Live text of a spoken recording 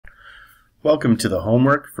Welcome to the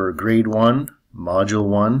homework for Grade 1, Module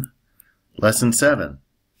 1, Lesson 7.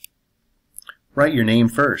 Write your name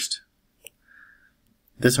first.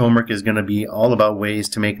 This homework is going to be all about ways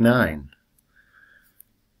to make 9.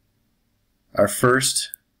 Our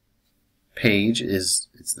first page it's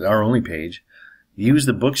our only page. Use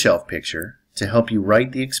the bookshelf picture to help you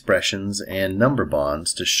write the expressions and number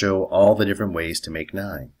bonds to show all the different ways to make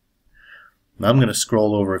 9. Now I'm going to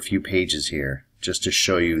scroll over a few pages here just to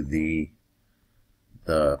show you the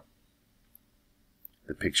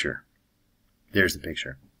picture. There's the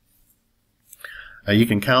picture. You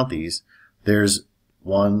can count these. There's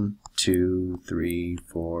 1, 2, 3,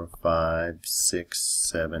 4, 5, 6,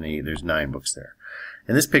 7, 8. There's 9 books there.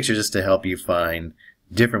 And this picture is just to help you find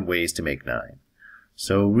different ways to make 9.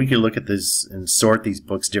 So we can look at this and sort these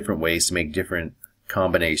books different ways to make different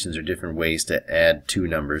combinations or different ways to add 2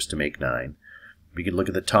 numbers to make 9. We could look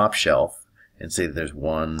at the top shelf and say that there's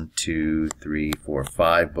 1, 2, 3, 4,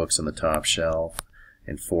 5 books on the top shelf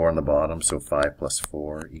and 4 on the bottom, so 5 plus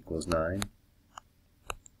 4 equals 9.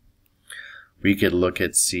 We could look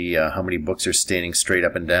at see how many books are standing straight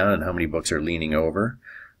up and down and how many books are leaning over.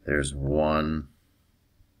 There's 1,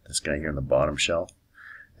 this guy here on the bottom shelf,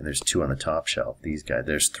 and there's 2 on the top shelf. These guys,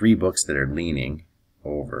 there's 3 books that are leaning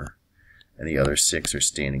over, and the other 6 are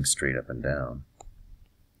standing straight up and down.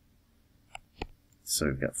 So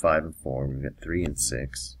we've got 5 and 4, we've got 3 and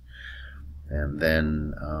 6. And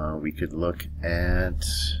then we could look at,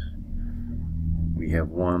 we have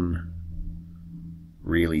one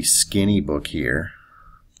really skinny book here,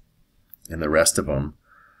 and the rest of them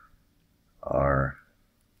are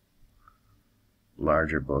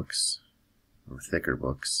larger books, or thicker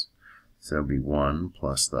books. So it would be 1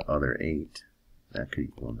 plus the other 8. That could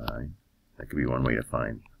equal 9. That could be one way to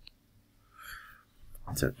find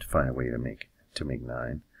a way to make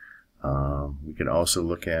 9. We could also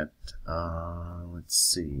look at, let's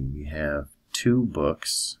see, we have 2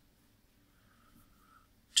 books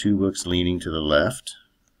leaning to the left,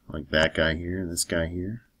 like that guy here and this guy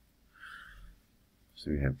here.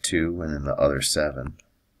 So we have 2, and then the other 7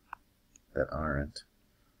 that aren't.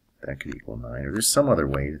 That could equal 9, or there's some other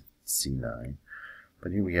way to see 9.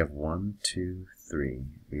 But here we have 1, 2, 3.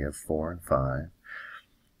 We have 4 and 5.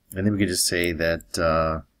 And then we could just say that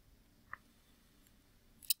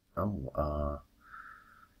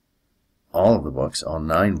all of the books, all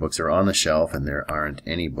 9 books are on the shelf, and there aren't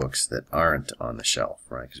any books that aren't on the shelf,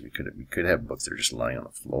 right? Because we could have books that are just lying on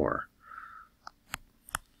the floor.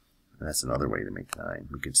 And that's another way to make 9.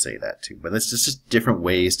 We could say that too. But it's just different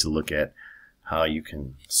ways to look at how you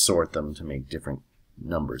can sort them to make different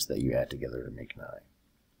numbers that you add together to make 9.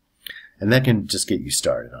 And that can just get you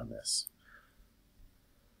started on this.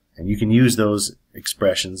 And you can use those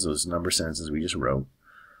expressions, those number sentences we just wrote.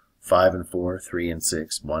 5 and 4, 3 and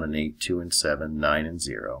 6, 1 and 8, 2 and 7, 9 and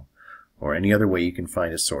 0, or any other way you can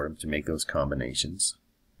find to sort them to make those combinations.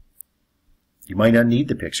 You might not need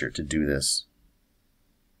the picture to do this,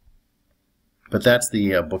 but that's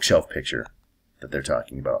the bookshelf picture that they're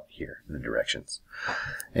talking about here in the directions.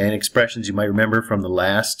 And expressions you might remember from the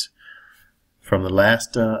last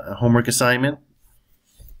homework assignment.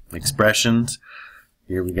 Expressions.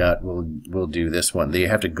 Here we got. We'll do this one. They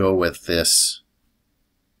have to go with this.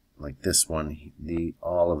 Like this one,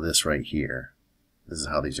 all of this right here. This is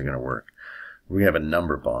how these are going to work. We have a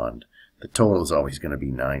number bond. The total is always going to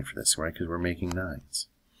be 9 for this, right? Because we're making 9s.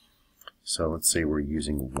 So let's say we're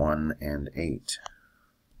using 1 and 8.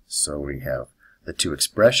 So we have the 2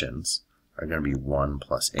 expressions are going to be 1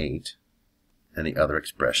 plus 8. And the other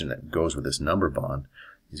expression that goes with this number bond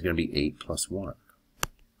is going to be 8 plus 1.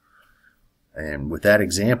 And with that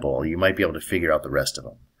example, you might be able to figure out the rest of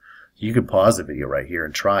them. You could pause the video right here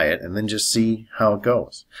and try it and then just see how it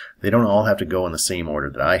goes. They don't all have to go in the same order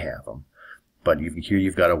that I have them. But here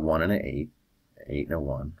you've got a 1 and an 8, 8 and a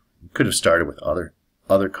 1. You could have started with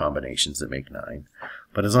other combinations that make 9.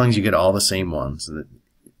 But as long as you get all the same ones,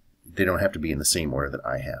 they don't have to be in the same order that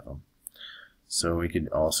I have them. So we could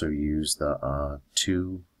also use the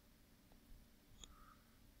 2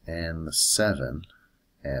 and the 7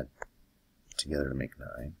 add together to make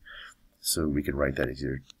 9. So we could write that as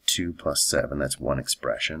either 2 plus 7, that's one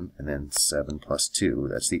expression, and then 7 plus 2,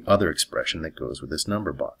 that's the other expression that goes with this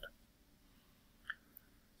number bond.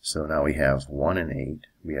 So now we have 1 and 8,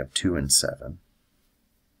 we have 2 and 7.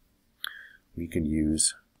 We can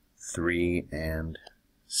use 3 and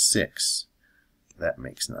 6, that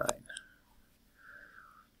makes 9.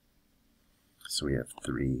 So we have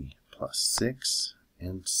 3 plus 6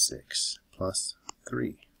 and 6 plus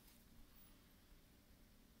 3.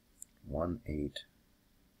 1, 8,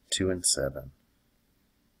 2 and 7,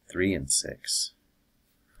 3 and 6,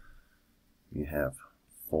 you have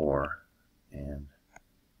 4 and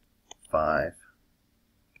 5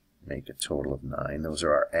 make a total of 9. Those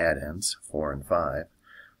are our add-ins, 4 and 5.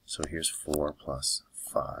 So here's 4 plus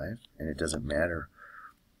 5, and it doesn't matter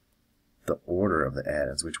the order of the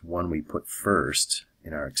add-ins, which one we put first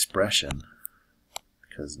in our expression,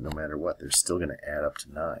 because no matter what, they're still going to add up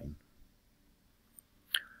to 9.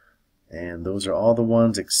 And those are all the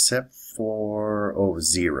ones except for,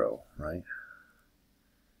 0, right?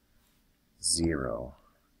 0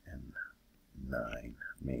 and 9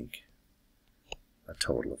 make a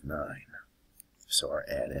total of 9. So our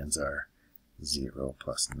add-ins are 0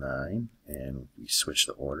 plus 9, and we switch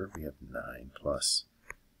the order, we have 9 plus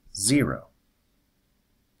 0.